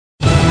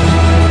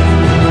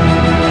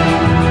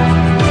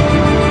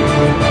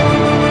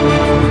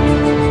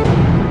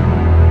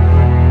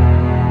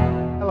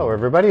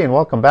everybody, and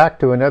welcome back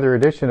to another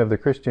edition of the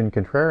Christian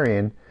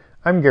Contrarian.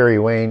 I'm Gary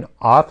Wayne,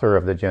 author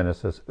of the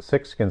Genesis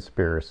 6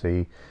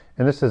 Conspiracy,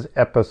 and this is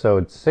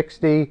episode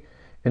 60,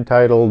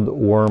 entitled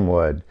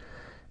Wormwood.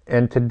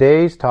 And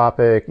today's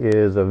topic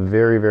is a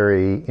very,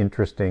 very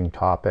interesting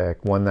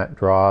topic, one that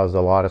draws a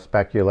lot of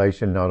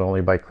speculation, not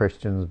only by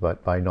Christians,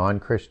 but by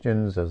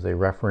non-Christians, as they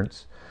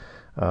reference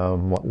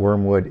what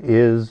wormwood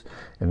is.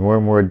 And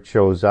wormwood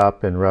shows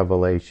up in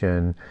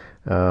Revelation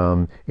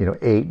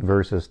 8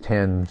 verses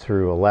 10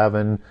 through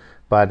 11,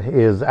 but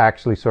is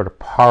actually sort of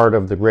part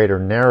of the greater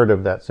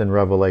narrative that's in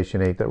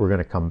Revelation 8 that we're going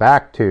to come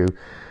back to.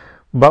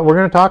 But we're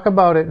going to talk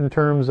about it in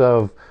terms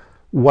of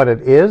what it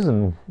is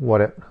and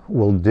what it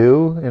will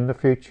do in the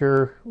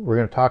future. We're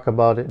going to talk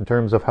about it in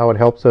terms of how it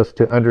helps us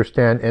to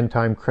understand end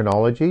time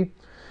chronology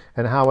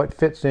and how it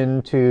fits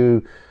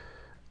into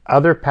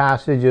other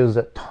passages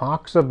that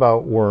talks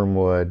about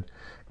wormwood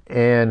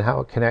and how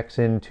it connects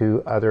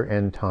into other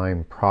end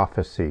time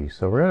prophecy.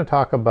 So we're going to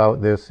talk about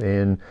this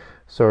in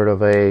sort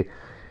of a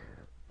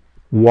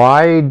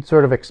wide,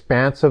 sort of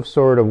expansive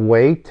sort of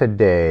way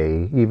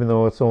today, even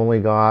though it's only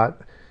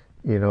got,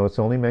 it's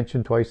only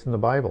mentioned twice in the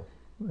Bible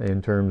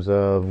in terms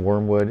of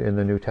wormwood in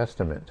the New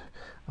Testament,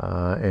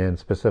 and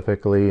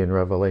specifically in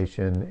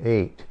Revelation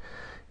 8.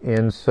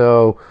 And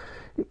so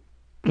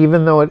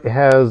even though it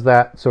has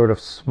that sort of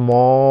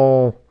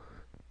small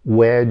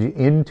wedge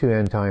into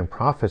end time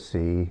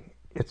prophecy,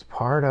 it's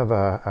part of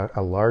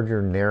a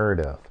larger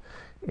narrative,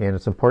 and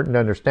it's important to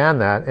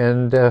understand that.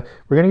 And we're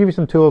going to give you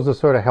some tools to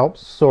sort of help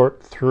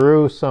sort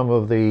through some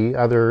of the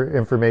other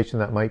information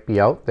that might be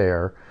out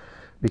there,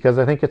 because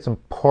I think it's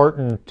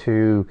important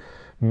to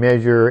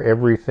measure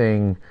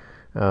everything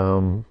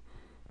that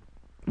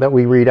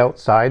we read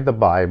outside the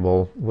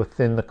Bible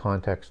within the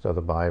context of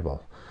the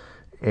Bible.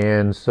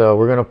 And so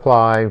we're going to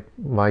apply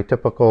my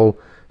typical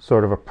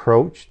sort of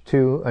approach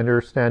to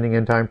understanding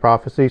end time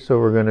prophecy. So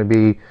we're going to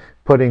be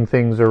putting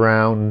things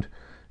around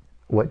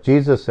what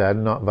Jesus said,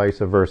 not vice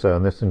versa.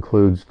 And this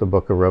includes the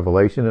book of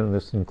Revelation, and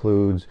this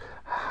includes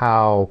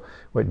how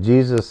what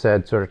Jesus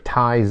said sort of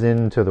ties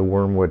into the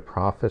wormwood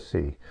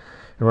prophecy.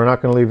 And we're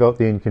not going to leave out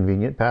the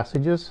inconvenient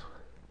passages.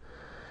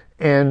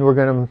 And we're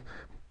going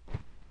to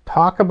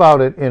talk about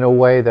it in a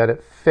way that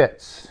it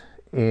fits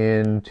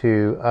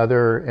into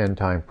other end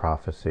time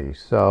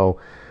prophecies. So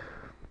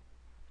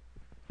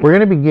we're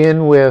going to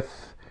begin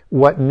with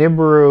what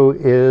Nibiru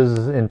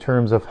is in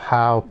terms of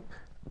how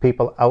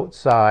people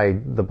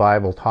outside the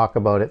Bible talk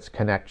about its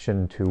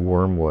connection to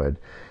wormwood.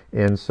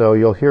 And so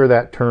you'll hear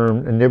that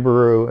term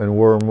Nibiru and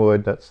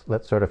wormwood that's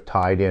sort of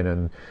tied in,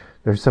 and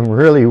there's some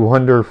really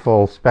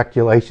wonderful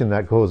speculation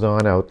that goes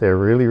on out there,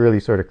 really,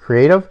 really sort of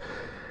creative.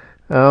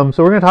 So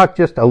we're going to talk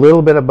just a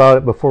little bit about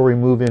it before we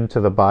move into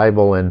the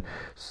Bible. And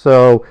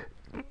so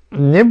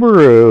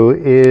Nibiru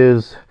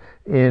is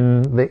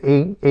in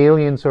the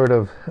alien sort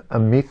of a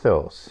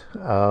mythos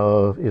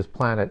is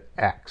planet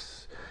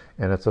X,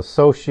 and it's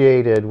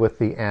associated with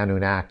the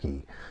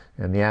Anunnaki.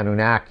 And the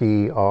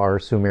Anunnaki are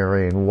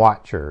Sumerian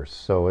watchers,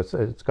 so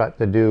it's got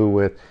to do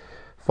with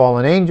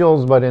fallen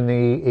angels, but in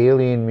the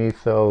alien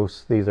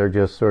mythos, these are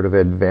just sort of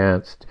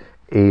advanced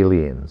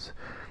aliens.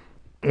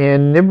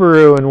 And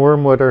Nibiru and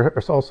wormwood are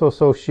also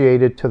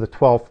associated to the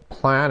 12th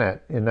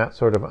planet in that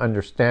sort of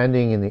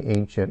understanding in the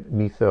ancient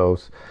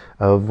mythos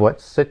of what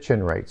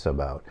Sitchin writes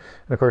about.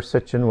 And of course,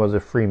 Sitchin was a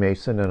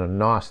Freemason and a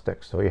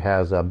Gnostic, so he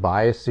has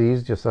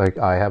biases, just like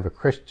I have a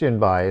Christian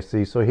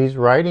biases. So he's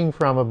writing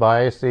from a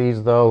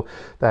biases, though,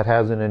 that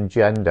has an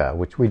agenda,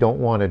 which we don't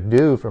want to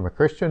do from a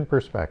Christian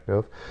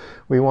perspective.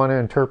 We want to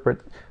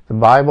interpret the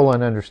Bible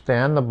and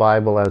understand the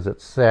Bible as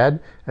it's said,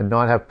 and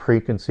not have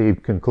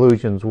preconceived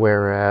conclusions,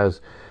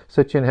 whereas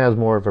Sitchin has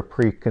more of a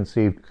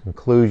preconceived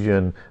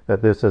conclusion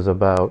that this is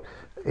about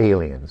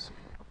aliens,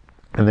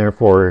 and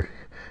therefore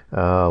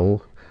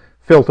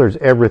filters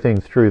everything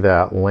through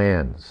that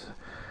lens.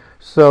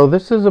 So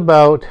this is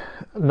about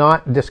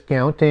not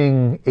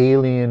discounting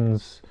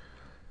aliens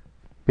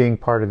being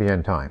part of the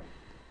end time.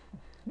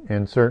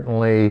 And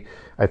certainly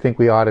I think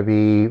we ought to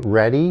be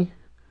ready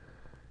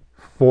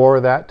for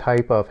that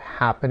type of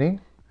happening,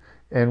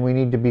 and we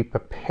need to be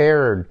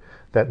prepared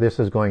that this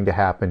is going to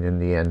happen in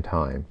the end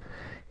time.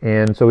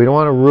 And so we don't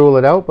want to rule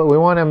it out, but we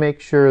want to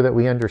make sure that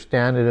we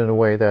understand it in a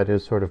way that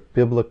is sort of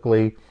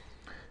biblically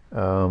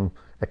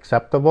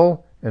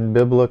acceptable and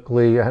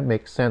biblically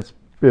makes sense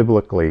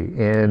biblically.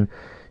 And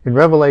in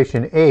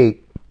Revelation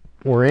 8,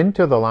 we're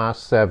into the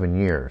last 7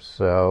 years,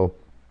 so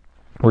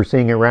we're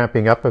seeing a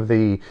ramping up of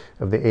the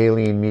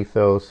alien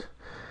mythos,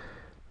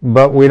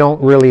 but we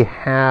don't really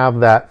have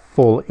that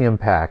full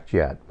impact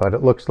yet. But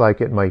it looks like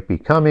it might be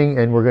coming,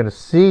 and we're going to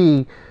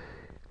see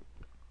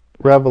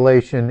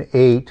Revelation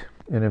 8,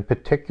 and in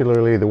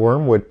particularly the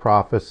wormwood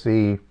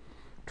prophecy,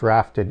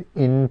 drafted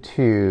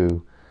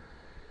into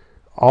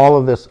all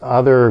of this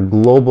other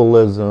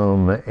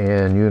globalism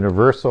and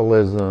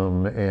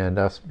universalism and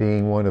us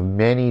being one of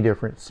many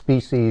different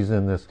species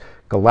in this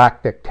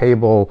galactic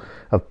table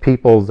of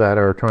peoples that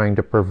are trying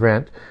to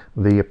prevent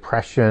the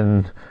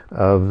oppression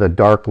of the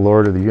dark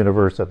lord of the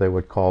universe that they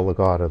would call the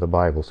God of the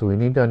Bible. So we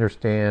need to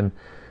understand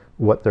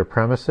what their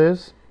premise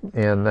is,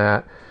 and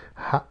that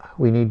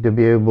we need to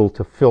be able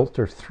to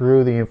filter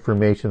through the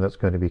information that's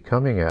going to be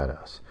coming at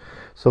us.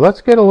 So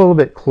let's get a little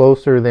bit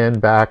closer then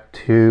back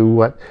to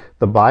what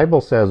the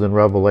Bible says in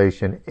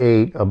Revelation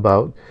 8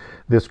 about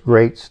this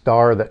great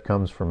star that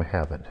comes from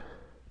heaven.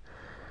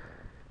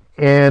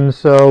 And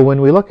so when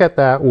we look at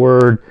that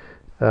word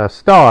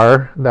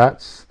star,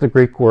 that's the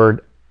Greek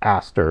word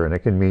aster, and it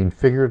can mean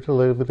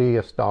figuratively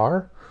a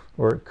star,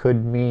 or it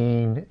could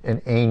mean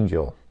an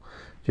angel,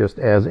 just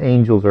as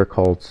angels are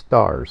called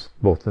stars,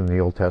 both in the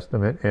Old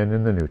Testament and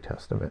in the New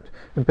Testament.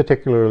 And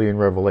particularly in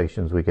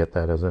Revelations, we get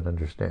that as an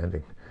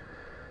understanding.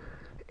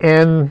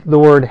 And the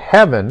word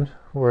heaven,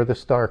 where the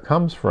star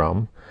comes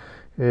from,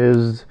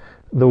 is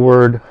the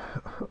word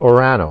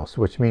Oranos,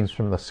 which means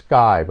from the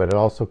sky, but it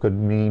also could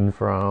mean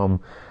from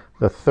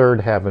the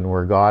third heaven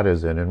where God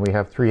is in. And we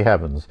have three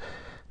heavens.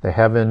 The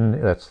heaven,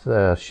 that's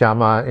the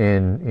Shama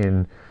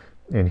in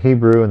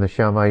Hebrew, and the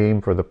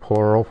Shamayim for the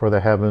plural for the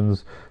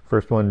heavens.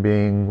 First one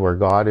being where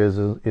God is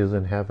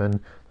in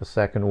heaven. The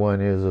second one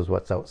is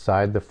what's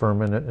outside the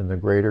firmament in the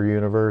greater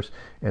universe.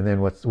 And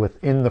then what's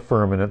within the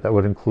firmament, that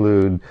would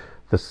include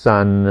the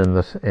sun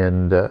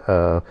and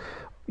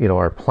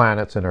our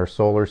planets in our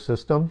solar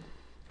system.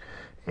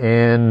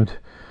 And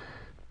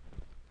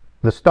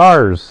the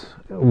stars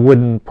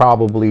wouldn't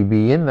probably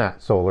be in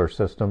that solar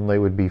system. They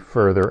would be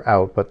further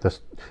out, but the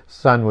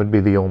sun would be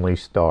the only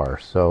star.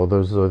 So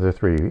those are the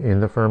three: in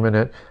the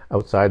firmament,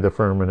 outside the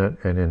firmament,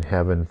 and in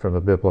heaven from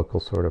a biblical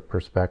sort of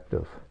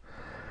perspective.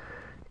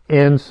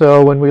 And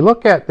so when we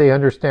look at the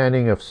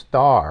understanding of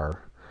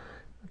star,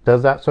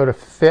 does that sort of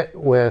fit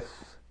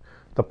with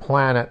the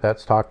planet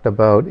that's talked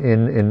about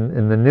in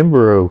the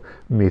Nibiru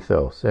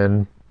mythos?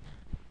 And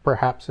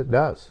perhaps it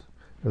does.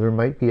 There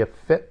might be a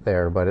fit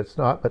there, but it's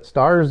not. But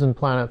stars and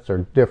planets are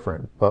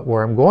different. But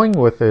where I'm going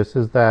with this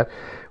is that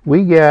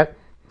we get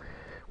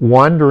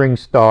wandering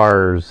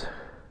stars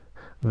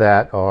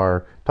that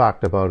are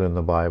talked about in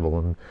the Bible.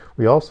 And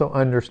we also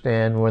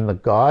understand when the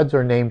gods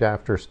are named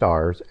after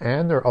stars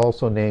and they're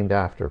also named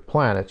after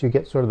planets, you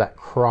get sort of that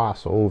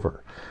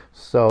crossover.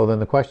 So then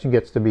the question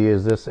gets to be,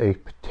 is this a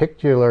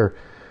particular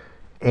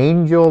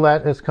angel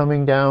that is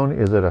coming down?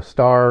 Is it a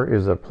star?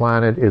 Is it a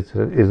planet? Is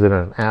it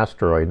an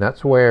asteroid? And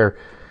that's where,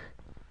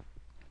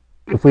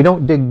 if we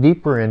don't dig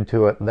deeper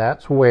into it,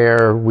 that's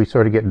where we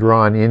sort of get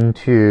drawn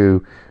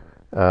into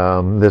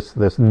this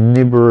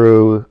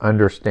Nibiru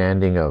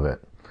understanding of it,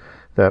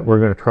 that we're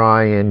going to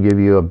try and give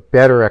you a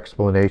better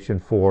explanation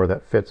for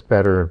that fits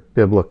better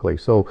biblically.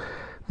 So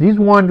these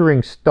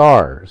wandering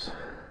stars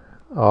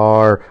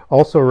are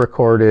also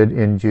recorded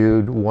in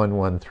Jude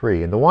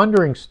 1:1-3. And the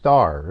wandering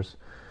stars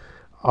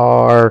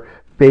are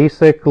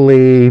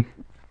basically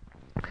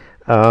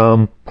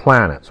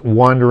planets,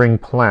 wandering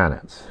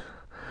planets.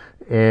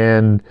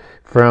 And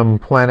from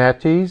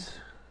planetes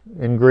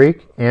in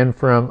Greek, and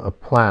from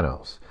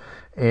planos.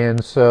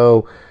 And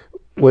so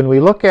when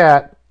we look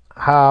at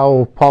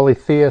how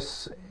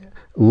polytheists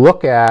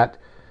look at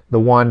the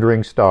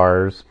wandering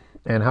stars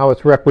and how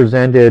it's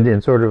represented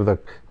in sort of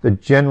the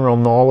general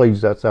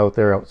knowledge that's out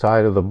there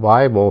outside of the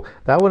Bible,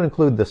 that would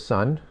include the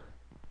sun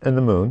and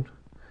the moon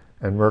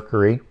and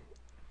Mercury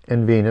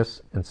and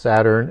Venus and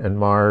Saturn and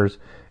Mars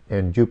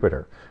and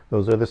Jupiter.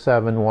 Those are the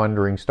seven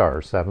wandering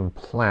stars, seven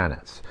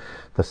planets,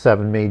 the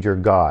seven major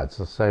gods,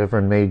 the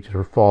seven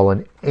major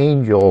fallen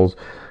angels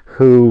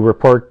who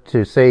report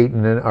to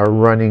Satan and are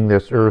running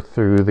this earth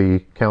through the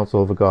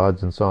Council of the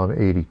Gods in Psalm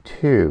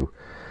 82.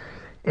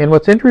 And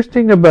what's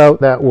interesting about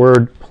that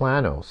word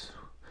planos,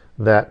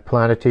 that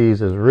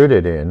planetes is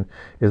rooted in,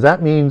 is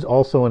that means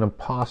also an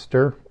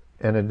imposter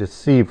and a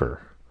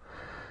deceiver,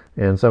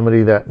 and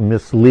somebody that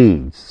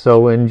misleads.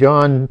 So in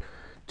John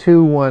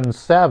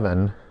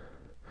 2:1-7,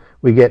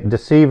 we get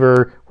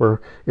deceiver,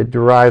 where it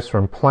derives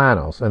from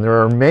planos. And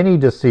there are many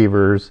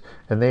deceivers,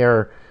 and they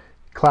are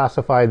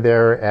classified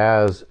there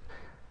as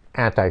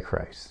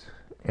Antichrist.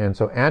 And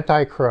so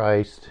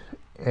Antichrist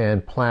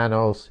and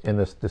planos in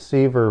this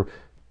deceiver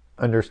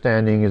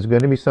understanding is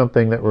going to be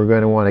something that we're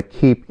going to want to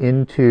keep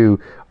into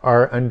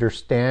our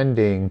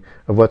understanding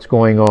of what's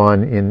going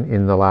on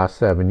in the last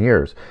 7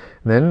 years.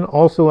 And then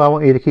also I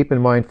want you to keep in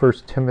mind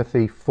 1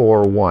 Timothy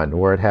 4:1,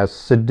 where it has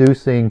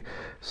seducing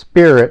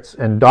spirits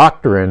and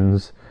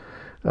doctrines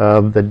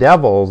of the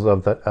devils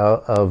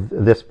of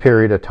this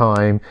period of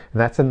time.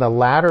 And that's in the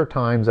latter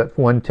times that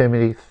 1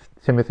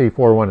 Timothy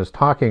 4:1 is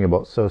talking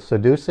about. So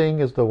seducing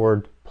is the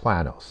word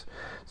planos,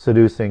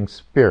 seducing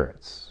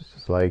spirits.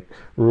 It's like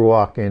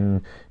ruach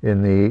in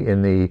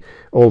the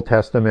Old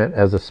Testament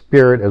as a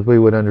spirit, as we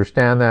would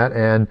understand that,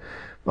 and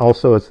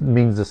also it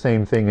means the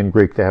same thing in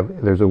Greek.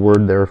 There's a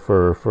word there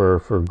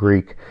for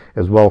Greek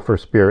as well for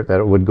spirit that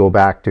it would go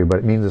back to, but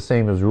it means the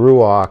same as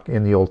ruach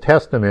in the Old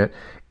Testament,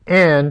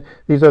 And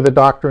these are the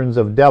doctrines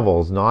of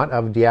devils, not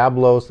of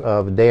diablos,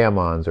 of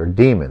daemons or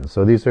demons.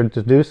 So these are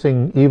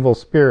introducing evil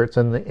spirits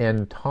in the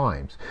end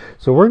times.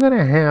 So we're going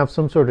to have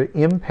some sort of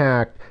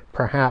impact,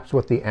 perhaps,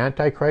 with the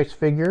Antichrist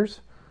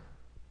figures.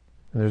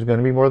 And there's going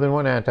to be more than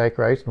one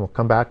Antichrist, and we'll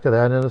come back to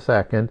that in a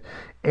second.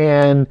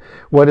 And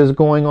what is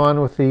going on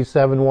with these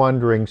 7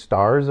 wandering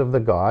stars of the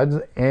gods,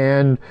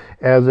 and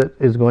as it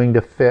is going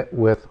to fit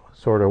with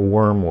sort of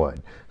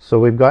wormwood. So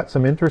we've got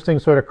some interesting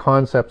sort of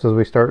concepts as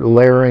we start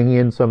layering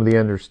in some of the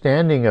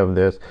understanding of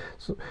this.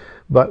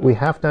 But we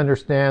have to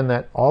understand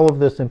that all of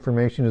this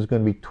information is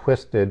going to be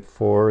twisted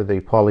for the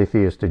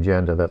polytheist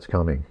agenda that's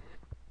coming.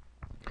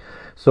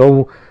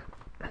 So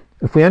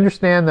if we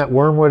understand that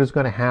wormwood is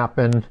going to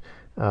happen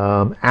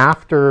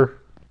after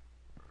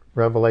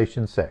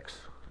Revelation 6,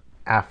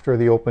 after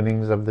the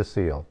openings of the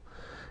seal,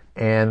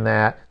 and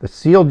that the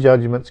seal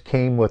judgments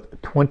came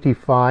with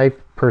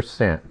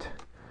 25%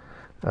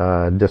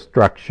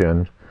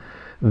 destruction,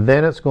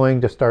 then it's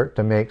going to start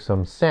to make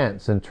some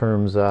sense in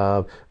terms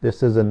of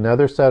this is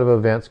another set of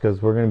events,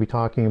 because we're going to be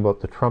talking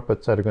about the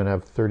trumpets that are going to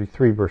have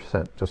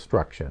 33%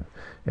 destruction,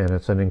 and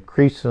it's an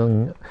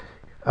increasing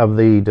of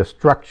the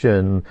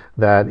destruction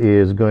that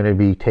is going to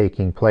be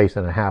taking place,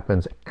 and it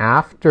happens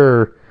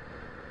after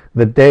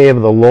the day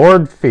of the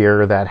Lord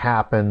fear that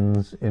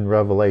happens in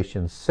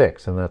Revelation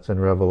 6, and that's in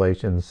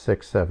Revelation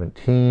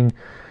 6:17.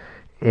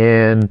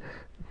 And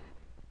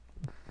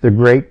the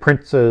great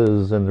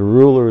princes and the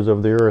rulers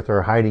of the earth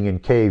are hiding in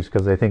caves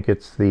because they think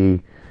it's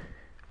the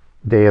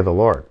day of the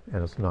Lord,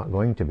 and it's not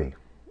going to be.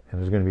 And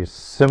there's going to be a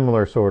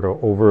similar sort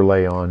of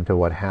overlay on to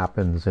what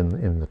happens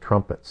in the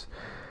trumpets.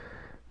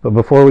 But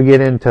before we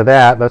get into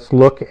that, let's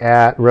look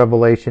at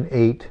Revelation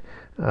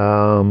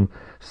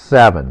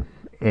 8:7.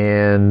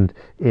 And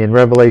in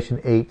Revelation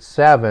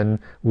 8:7,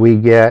 we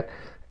get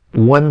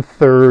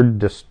 1/3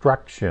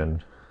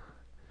 destruction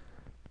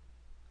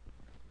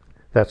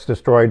that's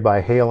destroyed by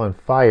hail and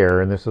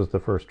fire, and this is the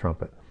first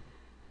trumpet.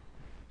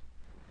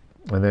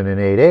 And then in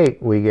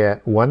 8:8, we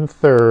get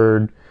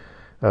 1/3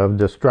 of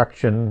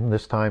destruction,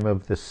 this time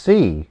of the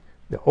sea,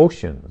 the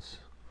oceans,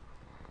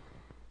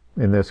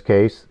 in this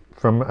case,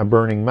 from a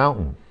burning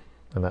mountain.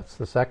 And that's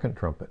the second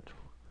trumpet.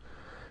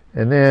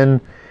 And then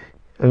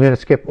I'm going to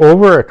skip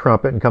over a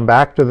trumpet and come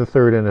back to the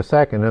third in a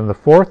second. And the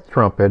fourth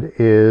trumpet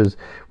is,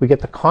 we get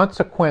the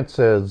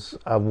consequences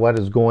of what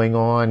is going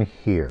on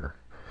here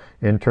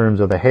in terms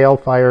of the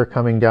hailfire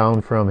coming down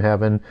from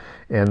heaven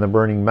and the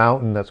burning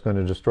mountain that's going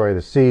to destroy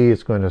the sea.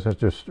 It's going to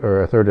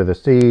destroy 1/3 of the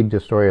sea,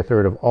 destroy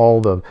 1/3 of all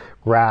the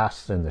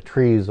grass and the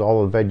trees,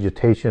 all the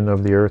vegetation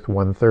of the earth,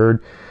 1/3.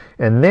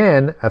 And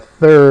then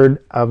 1/3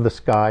 of the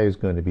sky is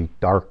going to be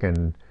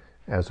darkened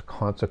as a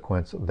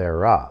consequence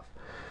thereof.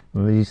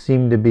 And these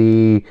seem to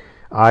be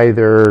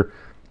either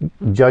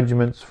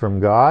judgments from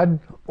God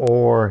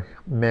or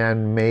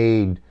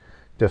man-made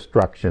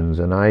destructions,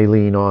 and I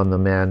lean on the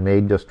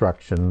man-made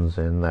destructions,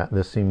 and that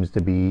this seems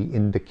to be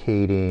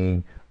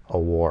indicating a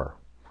war.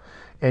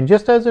 And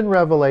just as in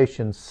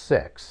Revelation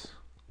 6,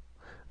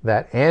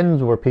 that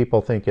ends where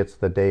people think it's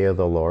the day of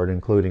the Lord,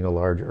 including a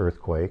large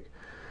earthquake,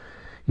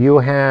 you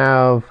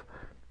have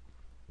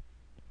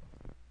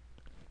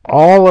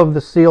all of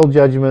the seal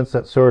judgments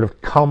that sort of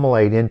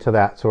culminate into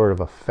that sort of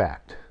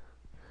effect.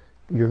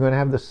 You're going to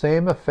have the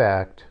same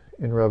effect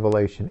in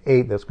Revelation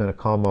 8 that's going to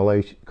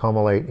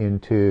culminate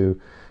into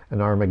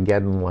an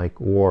Armageddon-like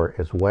war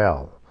as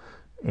well.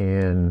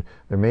 And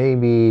there may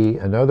be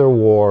another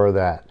war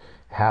that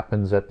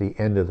happens at the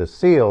end of the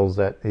seals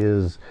that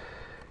is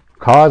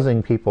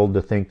causing people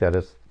to think that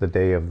it's the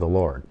day of the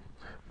Lord.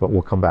 But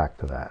we'll come back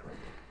to that.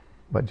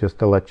 But just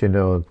to let you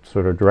know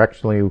sort of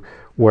directionally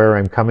where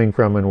I'm coming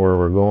from and where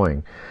we're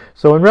going.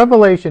 So in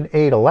Revelation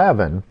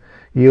 8:11,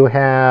 you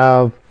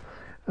have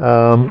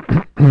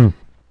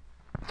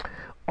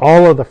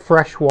all of the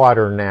fresh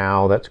water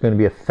now that's going to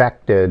be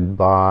affected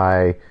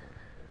by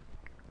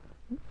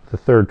the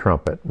third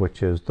trumpet,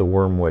 which is the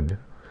wormwood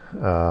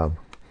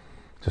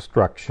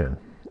destruction.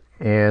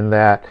 And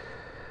that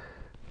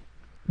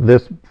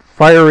this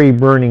fiery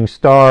burning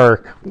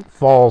star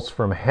falls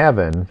from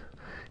heaven,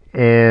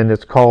 and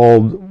it's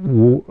called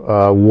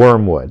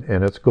wormwood,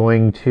 and it's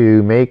going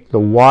to make the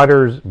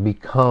waters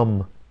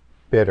become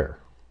bitter,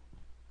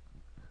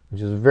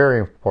 which is very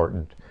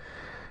important.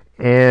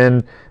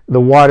 And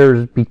the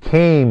waters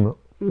became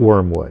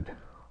wormwood.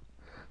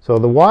 So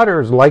the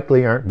waters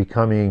likely aren't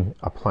becoming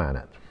a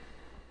planet.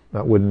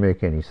 That wouldn't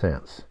make any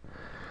sense.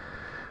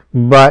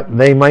 But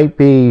they might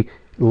be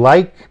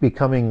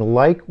becoming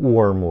like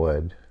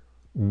wormwood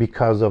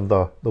because of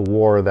the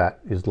war that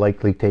is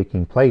likely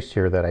taking place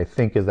here, that I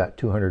think is that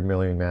 200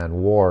 million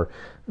man war.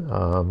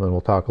 And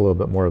we'll talk a little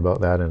bit more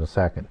about that in a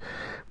second.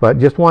 But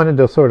just wanted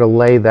to sort of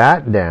lay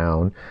that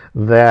down,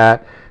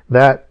 that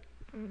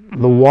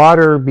the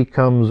water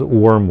becomes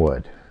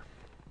wormwood.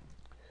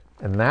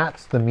 And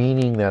that's the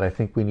meaning that I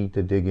think we need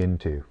to dig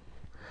into.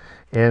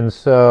 And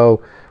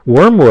so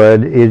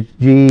wormwood is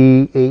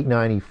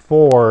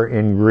G894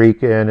 in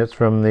Greek, and it's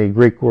from the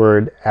Greek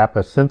word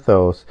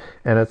apacynthos,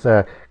 and it's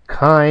a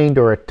kind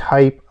or a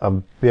type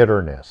of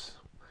bitterness.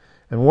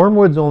 And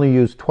wormwood's only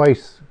used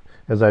twice,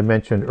 as I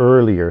mentioned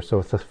earlier, so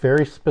it's a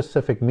very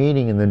specific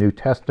meaning in the New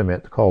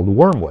Testament called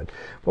wormwood.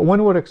 But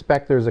one would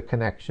expect there's a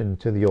connection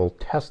to the Old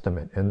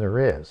Testament, and there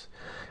is.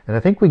 And I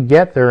think we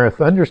get there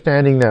with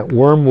understanding that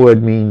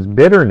wormwood means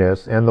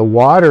bitterness, and the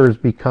waters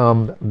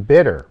become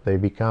bitter. They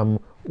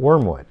become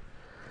wormwood.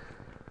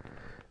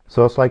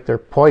 So it's like they're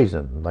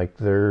poisoned, like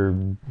they're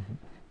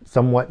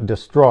somewhat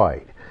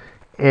destroyed.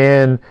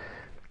 And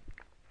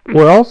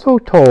we're also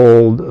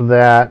told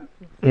that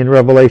in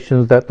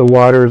Revelations that the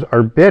waters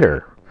are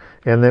bitter,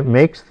 and that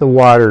makes the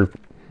water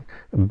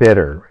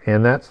bitter.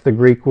 And that's the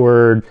Greek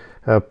word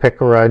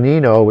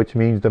pekaranino, which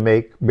means to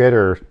make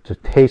bitter, to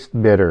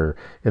taste bitter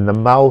in the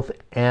mouth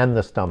and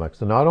the stomach.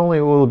 So not only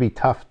will it be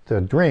tough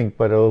to drink,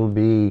 but it will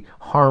be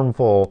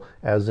harmful,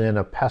 as in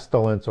a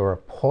pestilence or a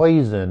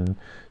poison,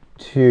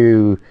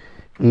 to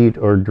eat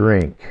or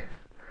drink.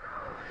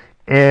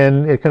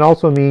 And it can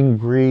also mean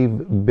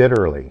grieve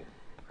bitterly.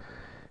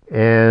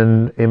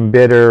 And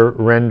embitter,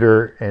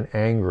 render, and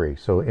angry.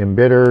 So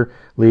embitter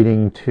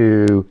leading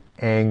to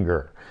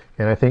anger.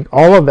 And I think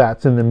all of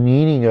that's in the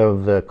meaning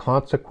of the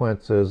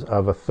consequences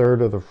of a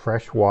third of the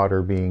fresh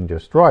water being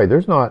destroyed.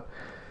 There's not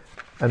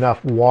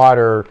enough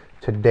water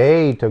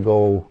today to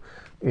go,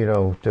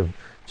 to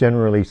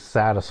generally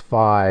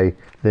satisfy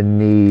the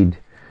need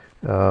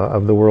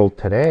of the world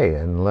today,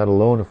 and let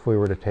alone if we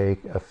were to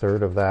take a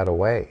third of that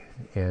away.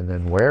 And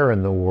then where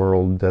in the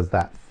world does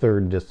that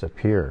third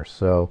disappear?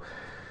 So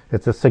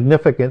it's a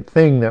significant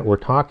thing that we're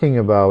talking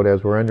about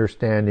as we're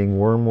understanding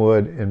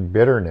wormwood and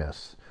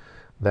bitterness.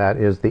 That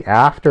is the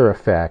after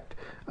effect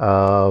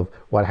of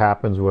what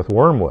happens with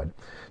wormwood.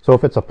 So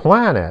if it's a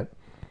planet,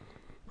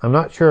 I'm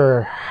not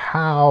sure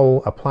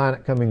how a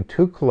planet coming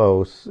too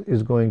close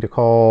is going to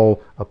cause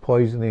a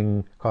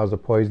poisoning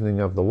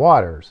of the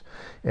waters.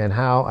 And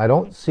how I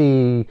don't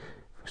see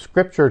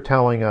Scripture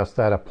telling us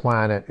that a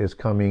planet is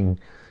coming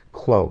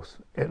close.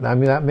 I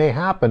mean, that may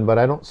happen, but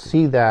I don't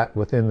see that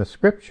within the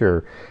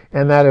Scripture.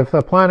 And that if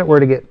a planet were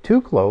to get too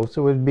close,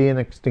 it would be an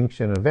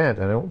extinction event.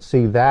 And I don't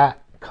see that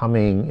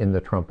coming in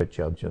the trumpet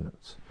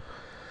judgments.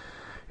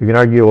 You can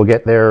argue we'll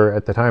get there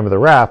at the time of the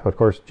wrath, but of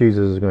course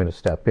Jesus is going to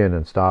step in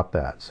and stop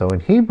that. So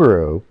in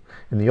Hebrew,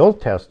 in the Old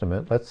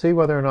Testament, let's see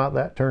whether or not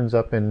that turns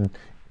up in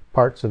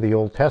parts of the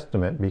Old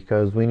Testament,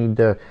 because we need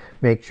to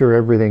make sure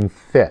everything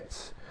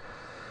fits.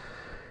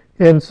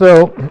 And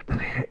so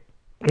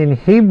in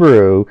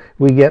Hebrew,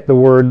 we get the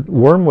word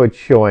wormwood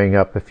showing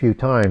up a few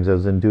times,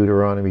 as in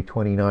Deuteronomy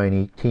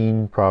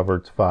 29:18,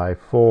 Proverbs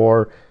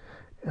 5:4,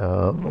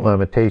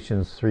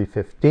 Lamentations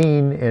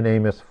 3:15, and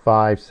Amos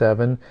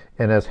 5:7,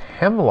 and as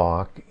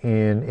hemlock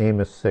in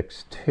Amos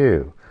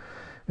 6:2.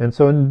 And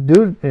so in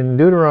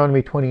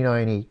Deuteronomy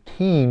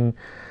 29:18,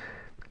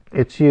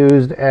 it's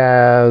used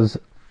as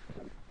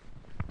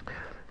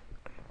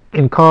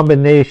in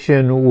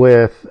combination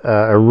with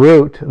a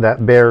root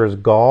that bears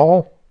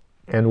gall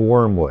and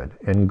wormwood.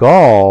 And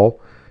gall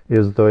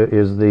is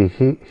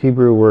the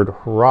Hebrew word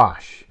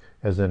harash,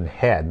 as in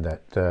head,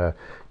 that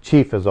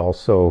chief is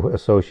also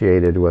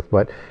associated with,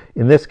 but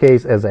in this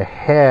case as a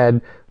head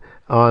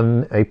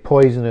on a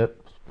poisonous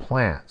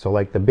plant. So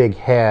like the big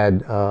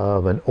head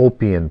of an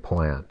opium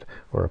plant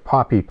or a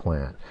poppy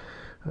plant,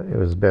 it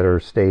was better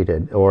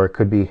stated. Or it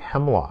could be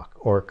hemlock,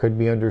 or it could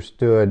be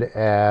understood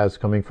as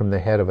coming from the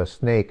head of a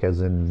snake,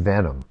 as in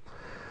venom.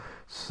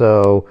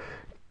 So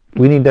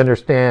we need to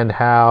understand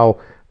how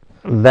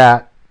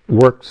that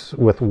works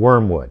with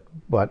wormwood.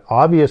 But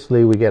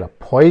obviously we get a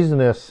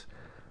poisonous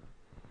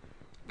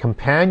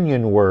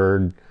companion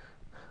word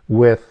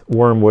with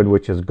wormwood,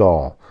 which is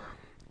gall.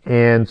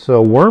 And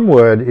so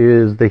wormwood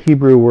is the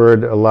Hebrew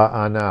word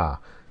la'ana,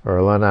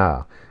 or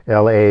lana,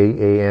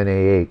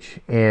 L-A-A-N-A-H,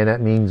 and that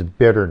means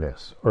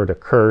bitterness, or to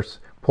curse,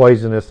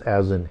 poisonous,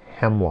 as in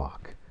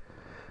hemlock.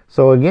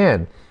 So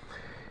again,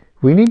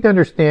 we need to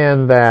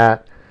understand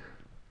that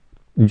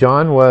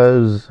John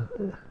was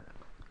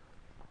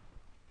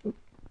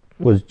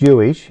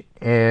Jewish,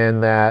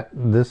 and that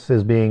this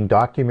is being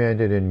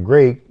documented in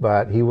Greek,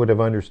 but he would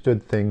have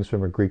understood things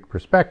from a Greek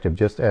perspective,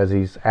 just as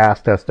he's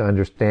asked us to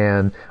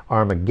understand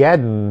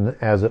Armageddon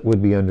as it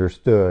would be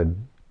understood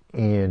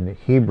in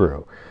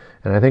Hebrew.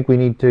 And I think we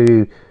need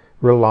to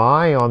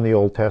rely on the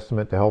Old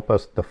Testament to help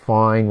us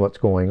define what's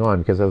going on,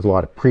 because there's a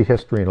lot of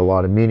prehistory and a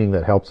lot of meaning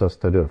that helps us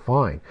to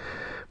define.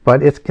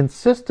 But it's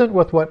consistent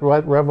with what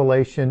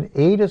Revelation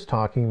 8 is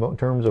talking about in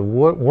terms of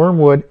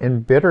wormwood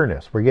and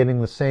bitterness. We're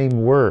getting the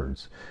same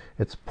words.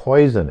 It's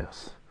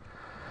poisonous.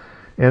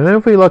 And then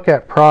if we look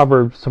at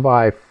Proverbs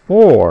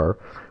 5:4,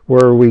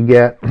 where we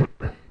get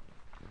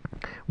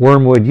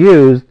wormwood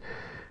used,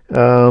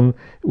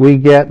 we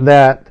get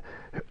that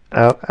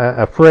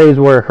a phrase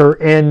where her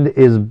end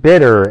is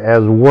bitter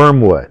as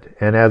wormwood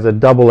and as a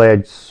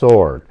double-edged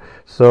sword.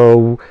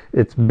 So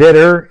it's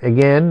bitter,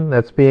 again,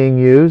 that's being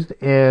used,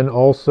 and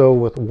also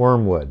with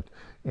wormwood.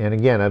 And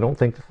again, I don't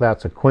think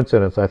that's a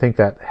coincidence. I think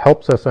that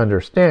helps us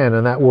understand.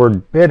 And that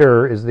word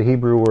bitter is the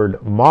Hebrew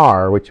word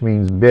mar, which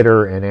means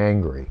bitter and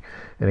angry.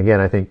 And again,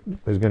 I think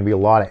there's going to be a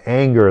lot of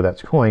anger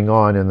that's going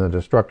on in the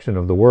destruction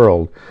of the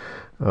world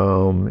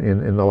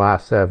in the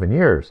last 7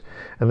 years.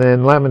 And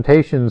then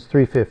Lamentations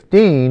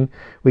 3:15,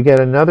 we get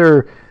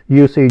another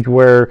usage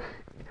where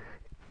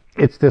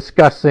it's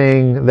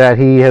discussing that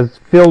he has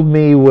filled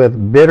me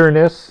with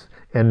bitterness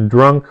and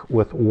drunk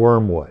with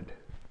wormwood.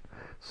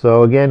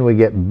 So again, we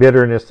get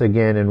bitterness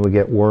again, and we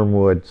get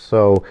wormwood.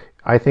 So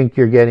I think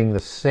you're getting the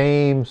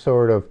same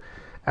sort of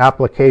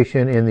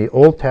application in the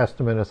Old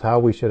Testament as how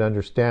we should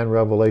understand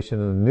Revelation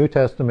in the New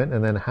Testament,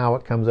 and then how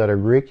it comes out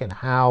of Greek, and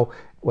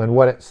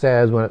what it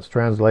says when it's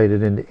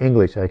translated into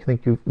English. I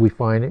think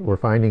we're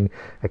finding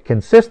a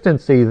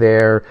consistency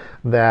there,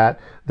 that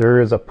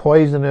there is a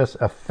poisonous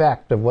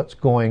effect of what's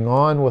going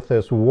on with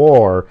this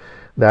war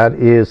that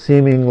is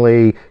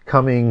seemingly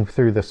coming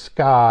through the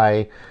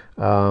sky,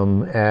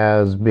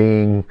 as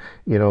being,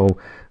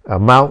 a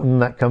mountain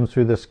that comes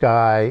through the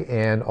sky,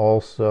 and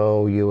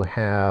also you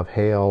have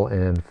hail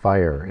and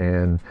fire.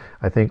 And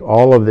I think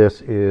all of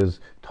this is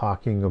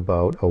talking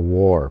about a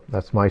war.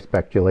 That's my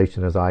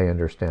speculation as I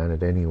understand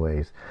it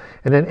anyways.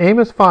 And then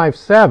Amos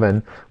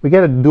 5:7, we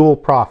get a dual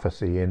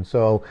prophecy. And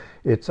so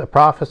it's a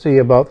prophecy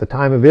about the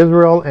time of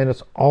Israel, and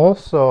it's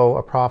also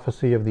a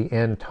prophecy of the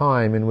end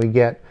time. And we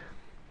get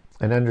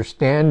an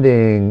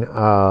understanding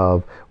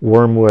of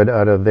wormwood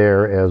out of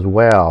there as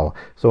well.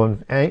 So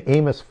in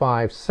Amos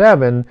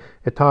 5:7,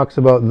 it talks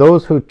about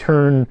those who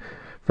turn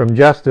from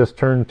justice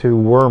turn to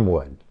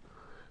wormwood.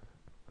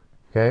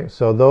 Okay,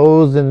 so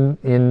those in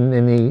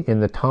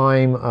the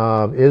time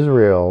of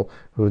Israel,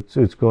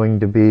 who's going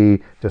to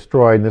be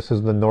destroyed. And this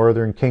is the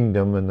northern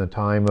kingdom in the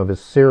time of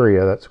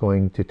Assyria that's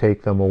going to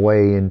take them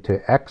away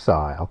into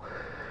exile.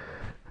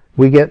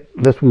 We get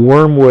this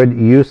wormwood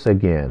use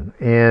again.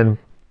 And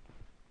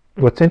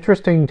what's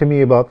interesting to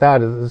me about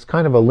that is it's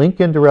kind of a link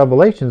into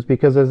Revelations,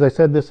 because as I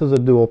said, this is a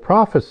dual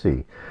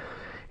prophecy.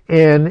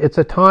 And it's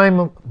a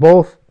time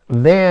both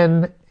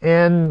then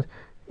and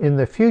in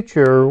the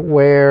future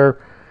where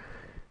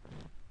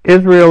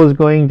Israel is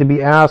going to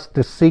be asked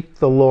to seek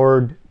the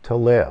Lord to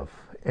live.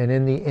 And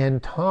in the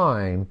end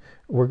time,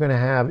 we're going to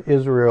have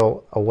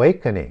Israel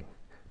awakening,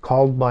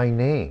 called by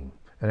name.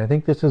 And I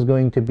think this is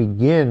going to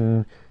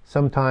begin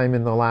sometime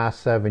in the last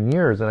 7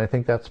 years. And I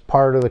think that's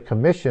part of the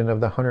commission of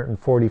the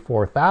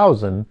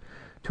 144,000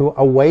 to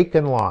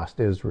awaken lost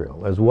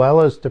Israel, as well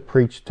as to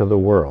preach to the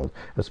world,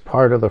 as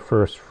part of the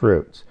first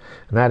fruits.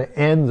 And that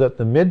ends at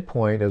the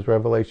midpoint, as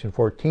Revelation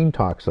 14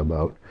 talks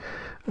about,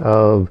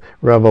 of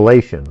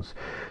Revelations.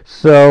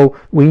 So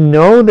we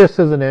know this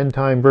is an end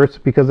time verse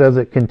because as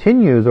it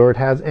continues, or it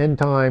has end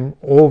time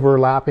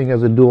overlapping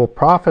as a dual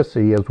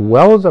prophecy, as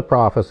well as a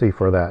prophecy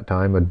for that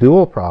time, a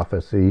dual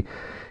prophecy.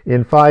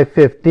 In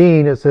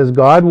 5:15 it says,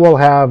 God will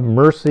have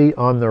mercy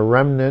on the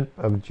remnant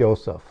of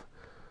Joseph.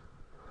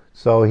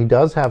 So he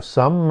does have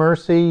some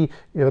mercy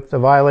with the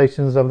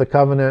violations of the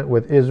covenant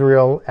with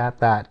Israel at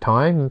that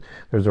time.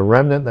 There's a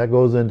remnant that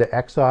goes into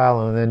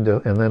exile and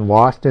then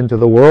lost into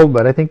the world.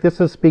 But I think this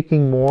is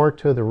speaking more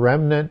to the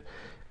remnant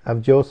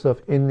of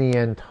Joseph in the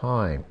end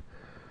time.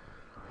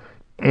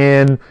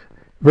 And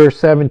verse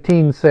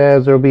 17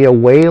 says there will be a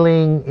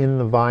wailing in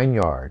the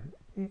vineyard.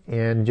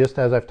 And just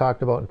as I've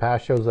talked about in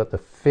past shows, that the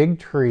fig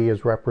tree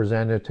is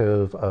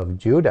representative of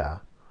Judah,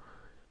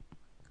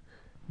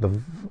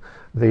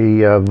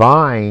 the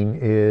vine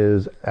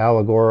is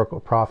allegorical,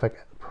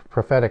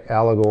 prophetic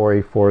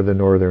allegory for the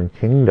northern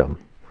kingdom.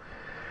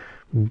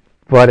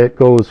 But it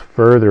goes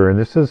further, and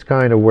this is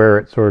kind of where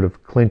it sort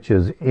of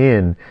clinches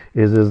in,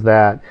 is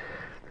that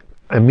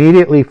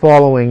immediately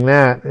following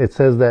that, it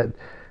says that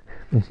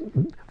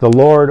the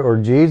Lord, or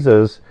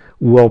Jesus,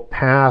 will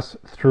pass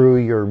through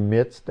your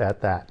midst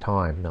at that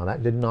time. Now,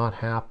 that did not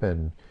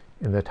happen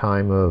in the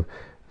time of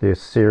the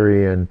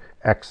Assyrian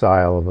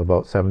exile of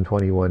about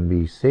 721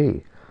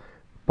 BC.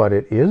 But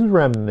it is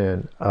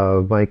remnant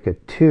of Micah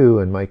 2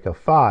 and Micah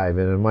 5.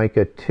 And in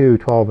Micah 2,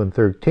 12 and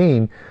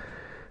 13,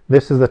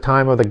 this is the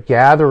time of the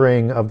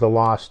gathering of the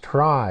lost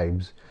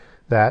tribes,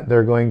 that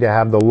they're going to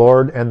have the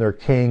Lord and their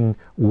King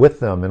with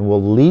them, and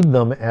will lead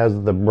them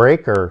as the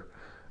breaker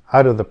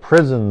out of the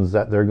prisons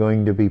that they're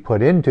going to be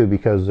put into,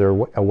 because they're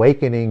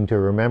awakening to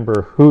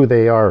remember who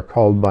they are,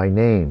 called by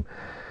name.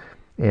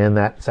 And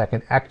that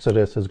second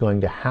Exodus is going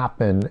to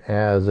happen,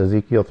 as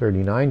Ezekiel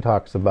 39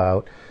 talks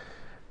about,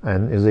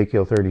 and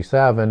Ezekiel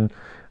 37,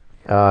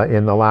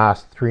 in the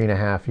last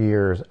 3.5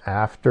 years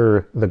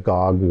after the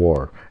Gog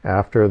War,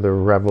 after the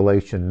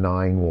Revelation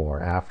 9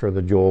 War, after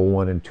the Joel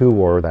 1 and 2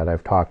 War that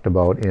I've talked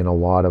about in a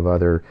lot of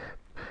other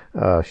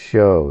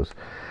shows.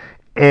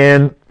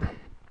 And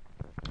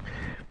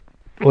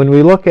when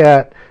we look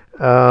at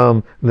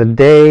the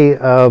day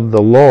of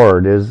the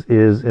Lord,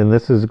 and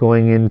this is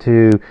going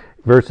into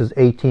verses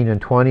 18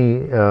 and 20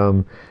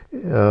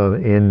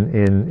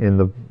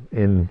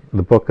 in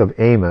the book of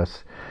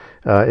Amos.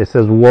 It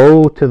says,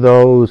 woe to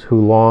those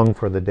who long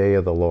for the day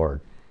of the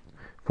Lord,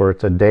 for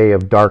it's a day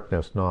of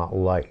darkness, not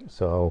light.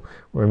 So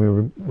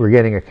we're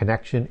getting a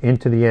connection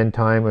into the end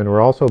time, and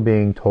we're also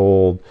being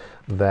told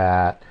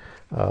that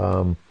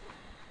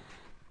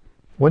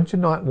one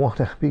should not want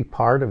to be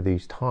part of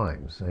these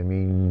times. I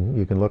mean,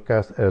 you can look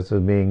at as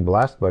being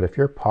blessed, but if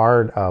you're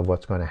part of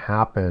what's going to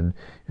happen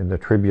in the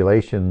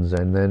tribulations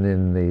and then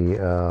in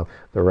the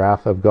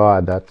wrath of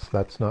God,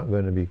 that's not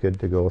going to be good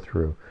to go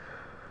through.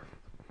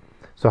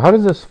 So how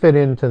does this fit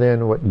into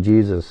then what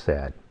Jesus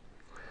said?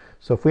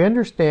 So if we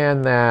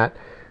understand that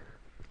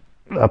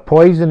a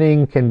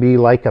poisoning can be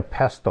like a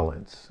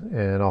pestilence,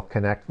 and I'll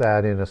connect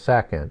that in a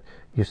second,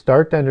 you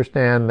start to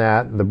understand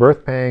that the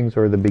birth pangs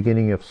or the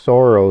beginning of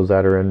sorrows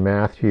that are in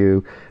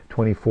Matthew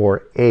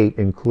 24:8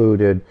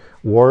 included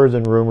wars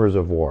and rumors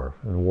of war.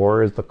 And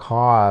war is the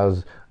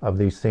cause of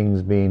these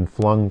things being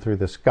flung through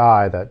the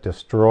sky that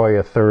destroy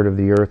a third of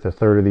the earth, a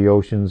third of the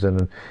oceans,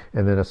 and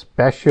then a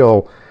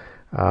special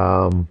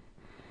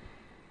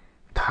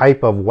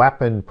type of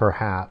weapon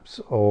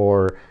perhaps,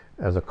 or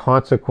as a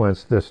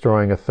consequence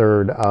destroying a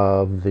third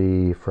of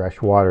the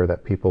fresh water,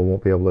 that people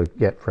won't be able to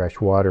get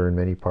fresh water in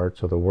many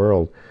parts of the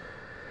world.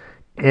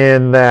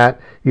 And that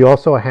you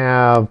also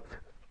have,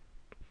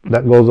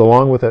 that goes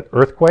along with it,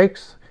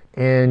 earthquakes,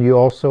 and you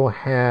also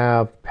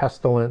have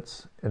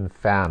pestilence and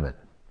famine.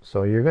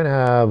 So you're going to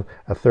have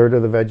a third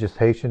of the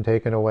vegetation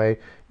taken away,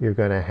 you're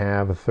going to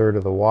have a third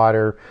of the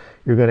water,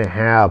 you're going to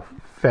have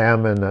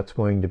famine that's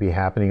going to be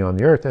happening on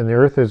the earth, and the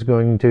earth is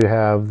going to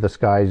have the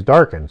skies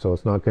darkened, so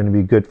it's not going to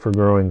be good for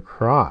growing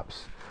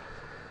crops.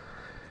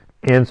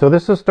 And so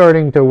this is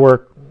starting to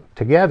work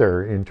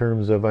together in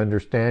terms of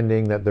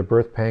understanding that the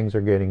birth pangs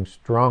are getting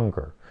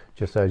stronger.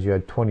 Just as you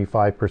had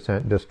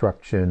 25%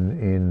 destruction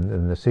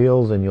in the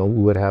seals, and you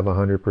would have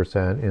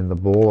 100% in the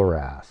bull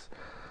wrasse.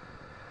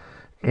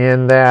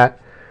 And that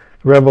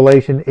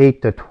Revelation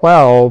 8 to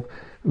 12,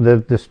 the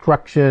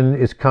destruction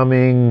is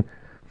coming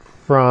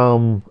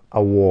from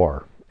a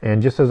war.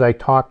 And just as I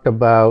talked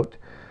about,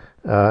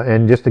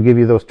 and just to give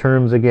you those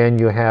terms again,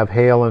 you have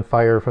hail and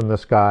fire from the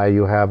sky,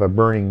 you have a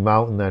burning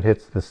mountain that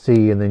hits the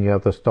sea, and then you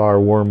have the star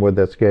wormwood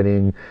that's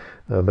getting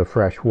the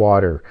fresh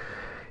water.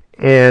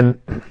 And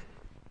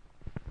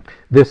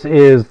this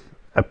is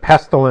a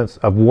pestilence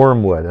of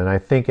wormwood, and I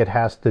think it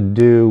has to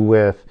do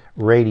with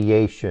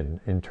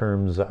radiation in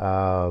terms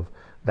of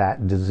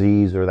that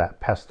disease or that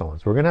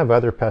pestilence. We're going to have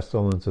other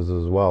pestilences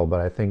as well, but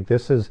I think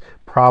this is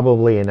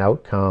probably an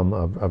outcome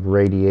of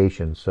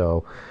radiation.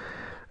 So,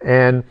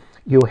 and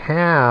you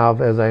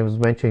have, as I was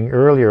mentioning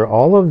earlier,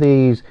 all of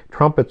these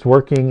trumpets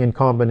working in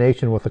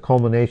combination with the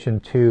culmination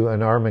to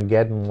an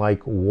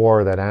Armageddon-like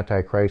war that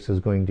Antichrist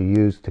is going to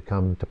use to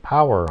come to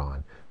power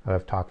on, that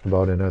I've talked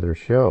about in other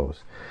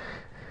shows.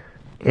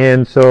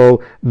 And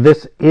so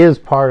this is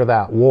part of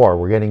that war.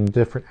 We're getting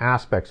different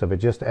aspects of it.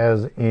 Just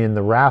as in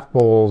the wrath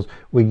bowls,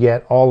 we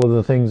get all of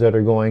the things that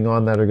are going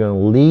on that are going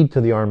to lead to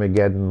the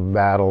Armageddon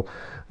battle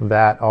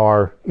that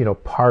are,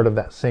 part of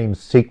that same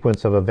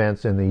sequence of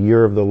events in the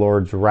year of the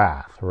Lord's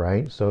wrath,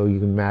 right? So you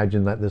can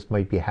imagine that this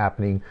might be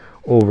happening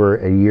over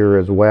a year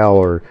as well,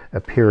 or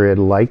a period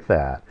like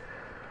that.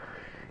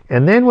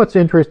 And then what's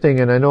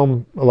interesting, and I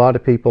know a lot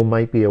of people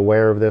might be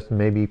aware of this, and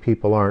maybe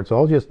people aren't, so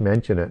I'll just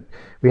mention it.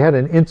 We had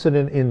an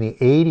incident in the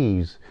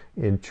 80s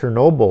in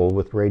Chernobyl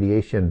with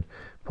radiation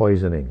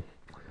poisoning.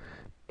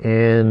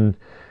 And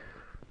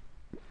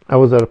I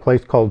was at a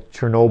place called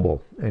Chernobyl,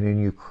 and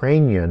in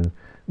Ukrainian,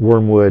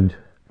 wormwood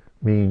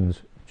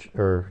means,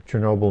 or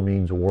Chernobyl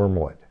means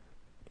wormwood.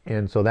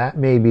 And so that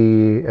may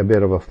be a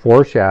bit of a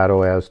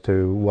foreshadow as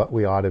to what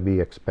we ought to be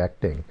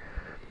expecting.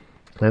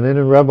 And then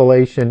in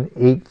Revelation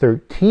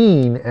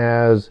 8:13,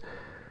 as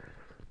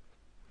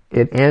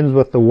it ends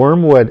with the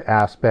wormwood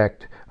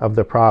aspect of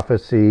the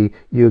prophecy,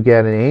 you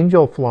get an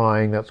angel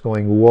flying that's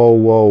going, woe,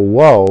 woe,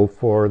 woe,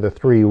 for the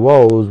three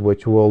woes,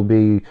 which will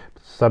be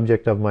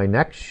subject of my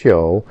next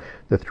show,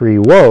 the three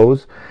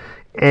woes,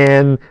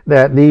 and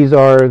that these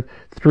are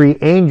three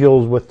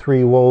angels with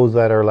three woes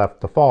that are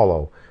left to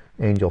follow.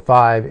 Angel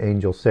 5,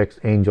 Angel 6,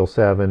 Angel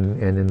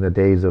 7, and in the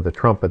days of the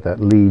trumpet that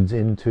leads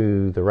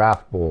into the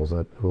wrath bowls,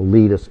 that will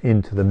lead us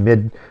into the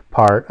mid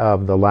part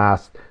of the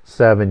last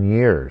 7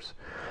 years.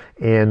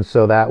 And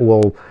so that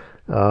will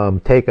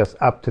take us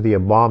up to the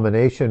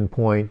abomination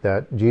point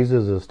that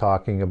Jesus is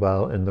talking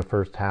about in the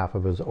first half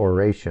of his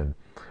oration.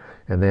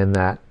 And then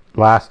that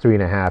last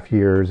 3.5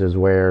 years is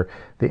where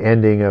the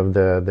ending of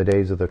the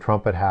days of the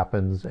trumpet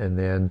happens, and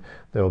then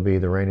there will be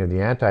the reign of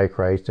the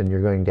Antichrist, and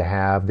you're going to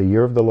have the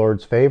year of the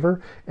Lord's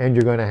favor, and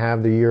you're going to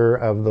have the year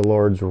of the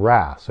Lord's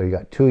wrath. So you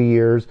got 2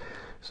 years,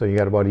 so you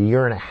got about 1.5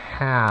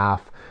 years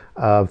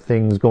of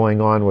things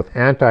going on with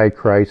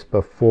Antichrist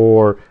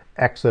before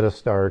Exodus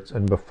starts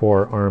and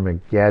before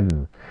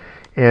Armageddon.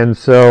 And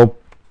so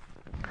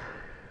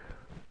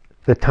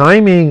the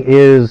timing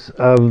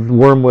of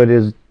wormwood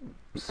is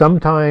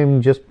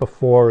sometime just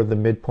before the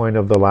midpoint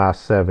of the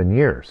last 7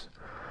 years.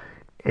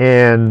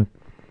 And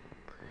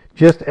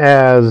just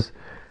as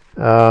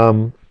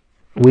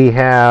we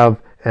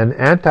have an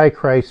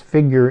Antichrist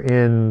figure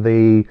in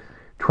the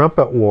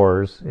trumpet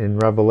wars in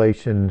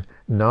Revelation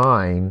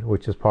 9,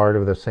 which is part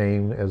of the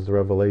same as the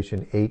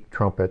Revelation 8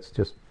 trumpets,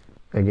 just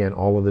again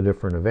all of the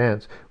different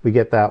events, we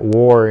get that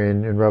war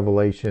in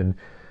Revelation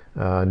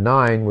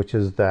 9, which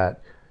is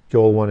that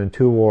Joel 1 and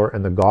 2 war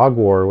and the Gog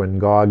war, when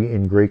Gog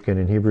in Greek and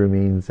in Hebrew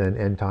means an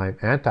end-time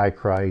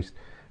Antichrist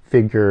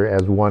figure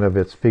as one of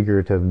its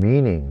figurative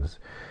meanings.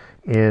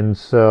 And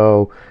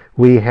so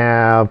we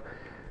have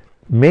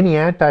many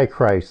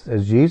antichrists,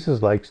 as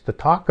Jesus likes to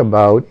talk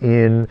about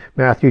in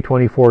Matthew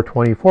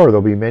 24:24.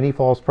 There'll be many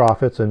false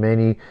prophets and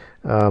many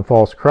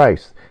false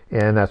Christs.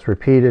 And that's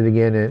repeated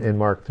again in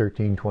Mark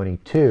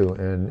 13:22.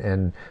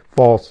 And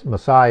false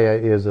Messiah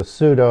is a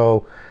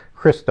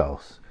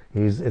pseudo-Christos.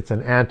 It's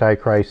an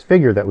antichrist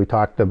figure that we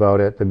talked about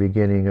at the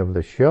beginning of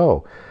the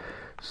show.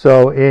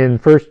 So in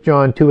 1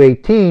 John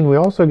 2:18, we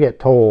also get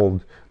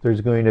told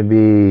there's going to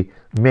be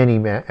many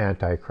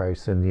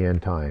antichrists in the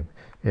end time.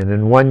 And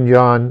in 1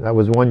 John, that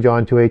was 1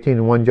 John 2:18,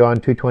 and 1 John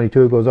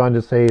 2:22, it goes on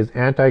to say, is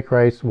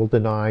Antichrist will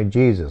deny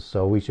Jesus.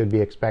 So we should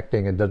be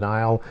expecting a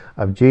denial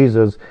of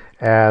Jesus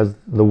as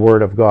the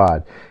Word of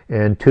God.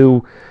 And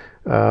John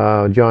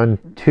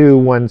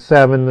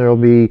 2:17, there will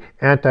be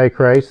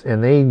Antichrist,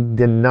 and they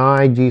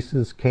deny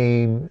Jesus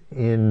came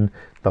in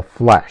the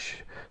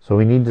flesh. So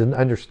we need to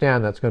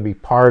understand that's going to be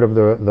part of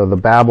the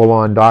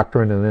Babylon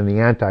doctrine and then the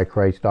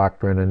Antichrist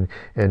doctrine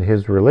and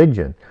his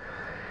religion.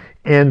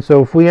 And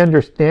so if we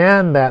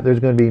understand that there's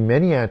going to be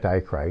many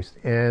antichrists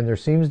and there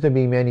seems to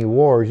be many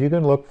wars, you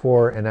can look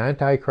for an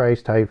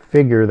antichrist type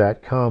figure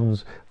that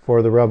comes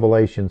for the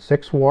Revelation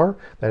 6 war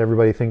that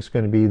everybody thinks is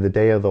going to be the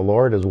day of the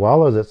Lord, as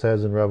well as it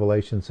says in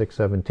Revelation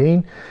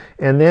 6:17,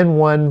 and then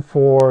one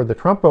for the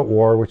trumpet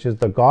war, which is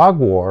the Gog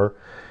war,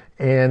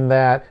 and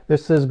that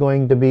this is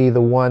going to be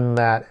the one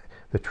that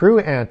the true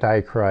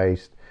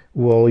Antichrist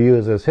will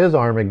use as his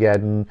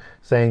Armageddon,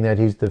 saying that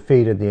he's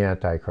defeated the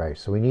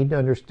Antichrist. So we need to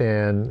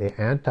understand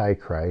the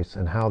Antichrist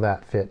and how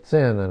that fits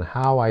in, and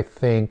how I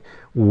think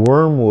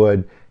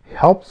Wormwood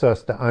helps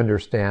us to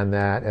understand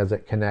that as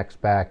it connects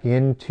back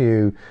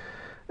into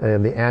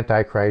the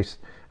Antichrist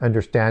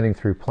understanding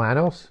through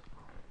Planos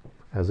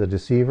as a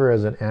deceiver,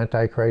 as an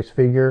Antichrist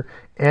figure,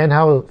 and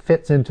how it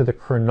fits into the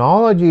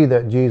chronology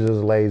that Jesus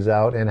lays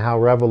out, and how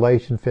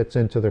Revelation fits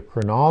into the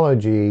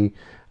chronology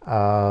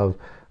of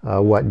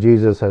what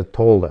Jesus has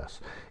told us.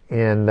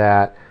 And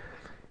that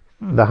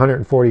the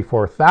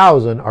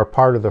 144,000 are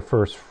part of the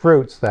first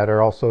fruits that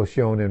are also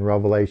shown in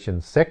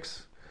Revelation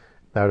 6,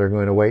 that are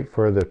going to wait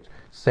for the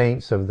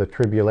saints of the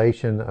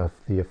tribulation, of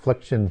the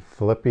affliction,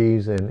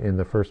 Philippians, in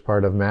the first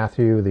part of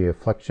Matthew, the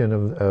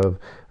affliction of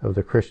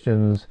the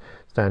Christians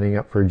standing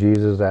up for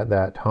Jesus at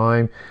that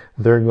time.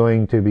 They're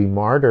going to be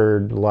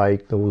martyred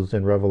like those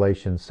in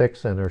Revelation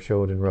 6 and are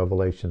showed in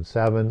Revelation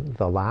 7.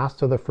 The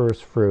last of the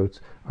first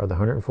fruits are the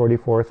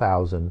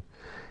 144,000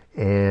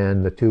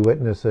 and the two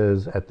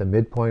witnesses at the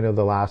midpoint of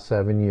the last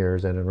 7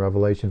 years. And in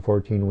Revelation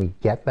 14 we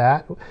get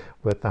that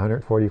with the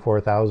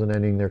 144,000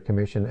 ending their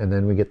commission, and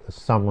then we get the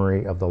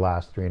summary of the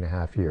last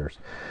 3.5 years.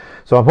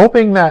 So I'm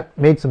hoping that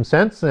made some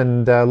sense,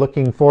 and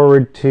looking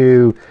forward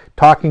to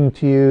talking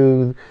to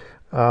you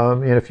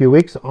in a few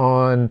weeks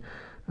on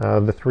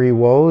the three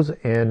woes.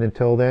 And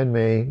until then,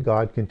 may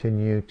God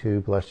continue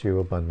to bless you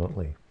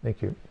abundantly.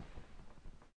 Thank you.